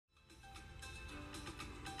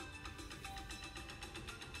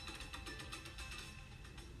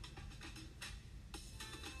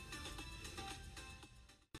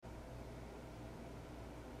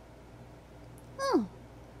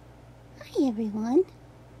Hi everyone,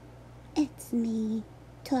 it's me,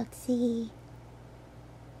 Tootsie.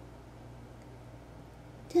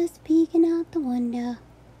 Just peeking out the window.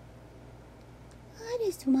 I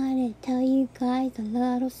just wanted to tell you guys a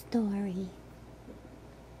little story.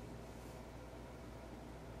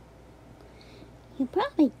 You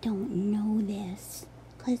probably don't know this,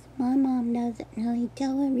 because my mom doesn't really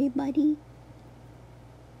tell everybody.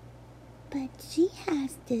 But she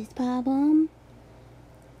has this problem.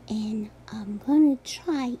 And I'm gonna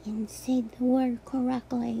try and say the word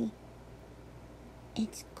correctly.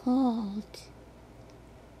 It's called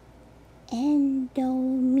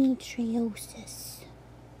endometriosis.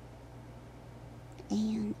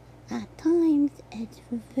 And at times it's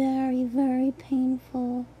very, very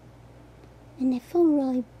painful. And I feel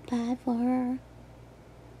really bad for her.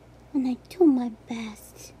 And I do my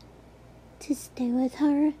best to stay with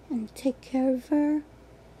her and take care of her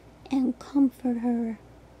and comfort her.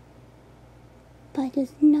 But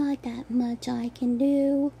there's not that much I can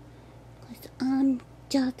do, 'cause I'm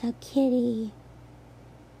just a kitty.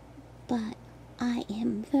 But I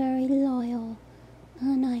am very loyal,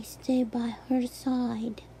 and I stay by her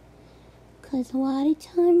side. 'Cause a lot of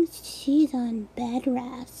times she's on bed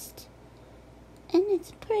rest. And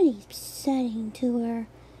it's pretty upsetting to her,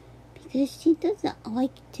 because she doesn't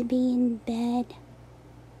like to be in bed.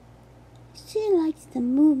 She likes to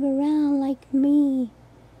move around like me,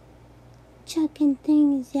 checking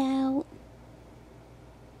things out.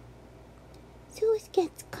 So it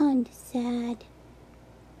gets kinda sad.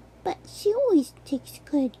 But she always takes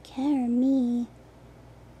good care of me.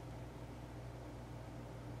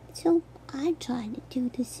 So I try to do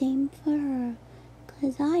the same for her,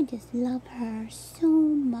 'cause I just love her so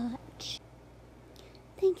much.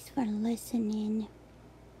 Thanks for listening.